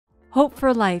Hope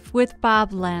for Life with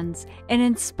Bob Lenz, an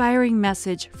inspiring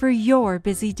message for your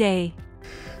busy day.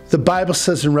 The Bible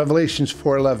says in Revelations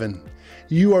 4:11,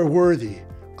 "You are worthy,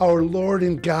 our Lord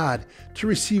and God, to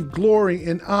receive glory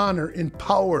and honor and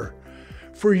power.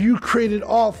 For you created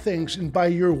all things, and by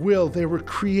your will they were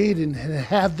created and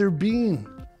have their being."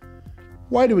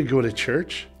 Why do we go to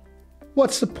church?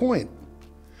 What's the point?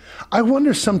 I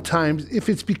wonder sometimes if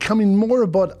it's becoming more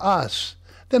about us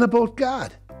than about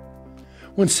God.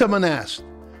 When someone asks,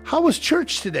 "How was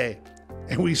church today?"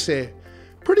 and we say,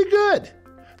 "Pretty good.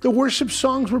 The worship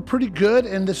songs were pretty good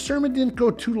and the sermon didn't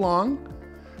go too long,"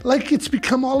 like it's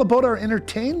become all about our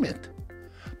entertainment.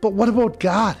 But what about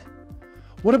God?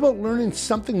 What about learning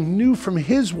something new from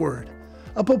His Word?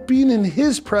 About being in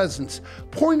His presence,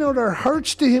 pouring out our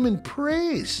hearts to Him in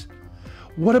praise?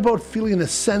 What about feeling a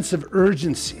sense of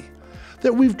urgency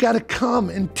that we've got to come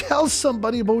and tell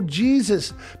somebody about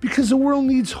Jesus because the world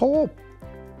needs hope?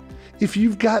 If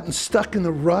you've gotten stuck in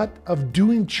the rut of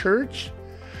doing church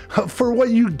for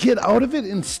what you get out of it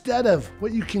instead of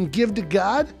what you can give to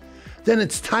God, then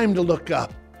it's time to look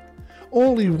up.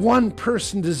 Only one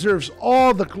person deserves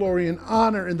all the glory and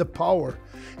honor and the power.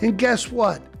 And guess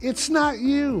what? It's not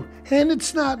you and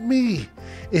it's not me.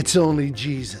 It's only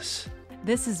Jesus.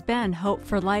 This has been Hope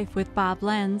for Life with Bob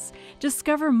Lenz.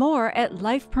 Discover more at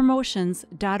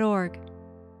lifepromotions.org.